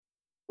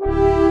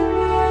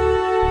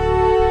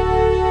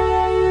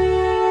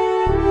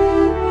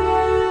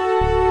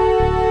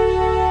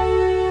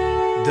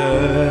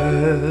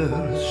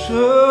There's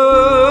a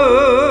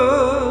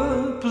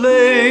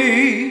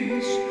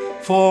place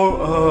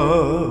for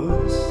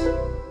us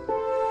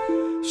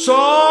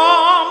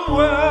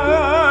somewhere,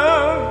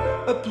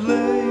 a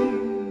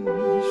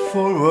place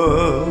for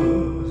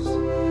us,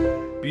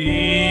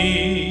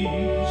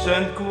 peace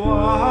and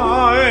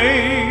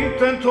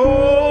quiet and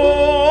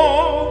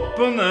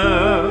open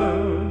air.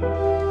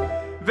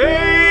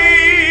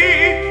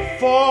 Wait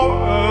for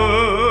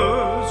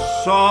us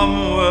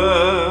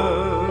somewhere.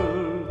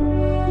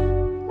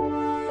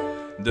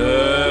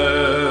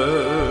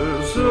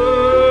 There's a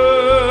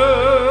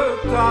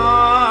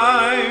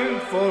time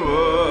for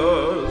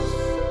us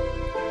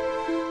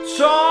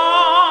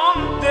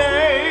someday,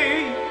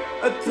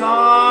 a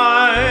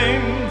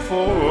time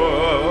for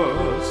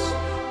us,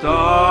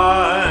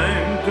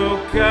 time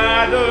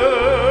together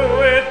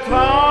with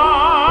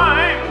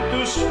time to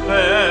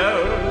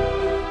spare,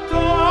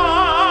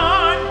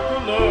 time to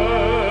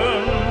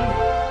learn,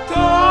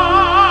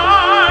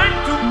 time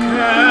to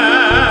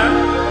care.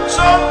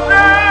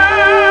 Someday,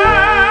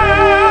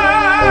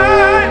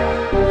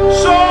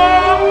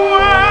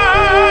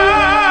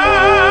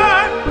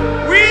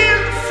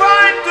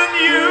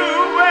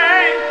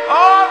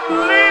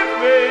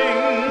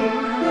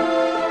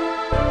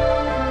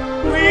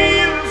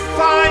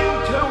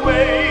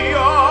 way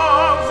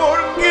of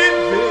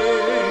forgiving.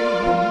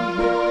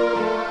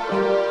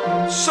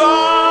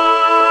 So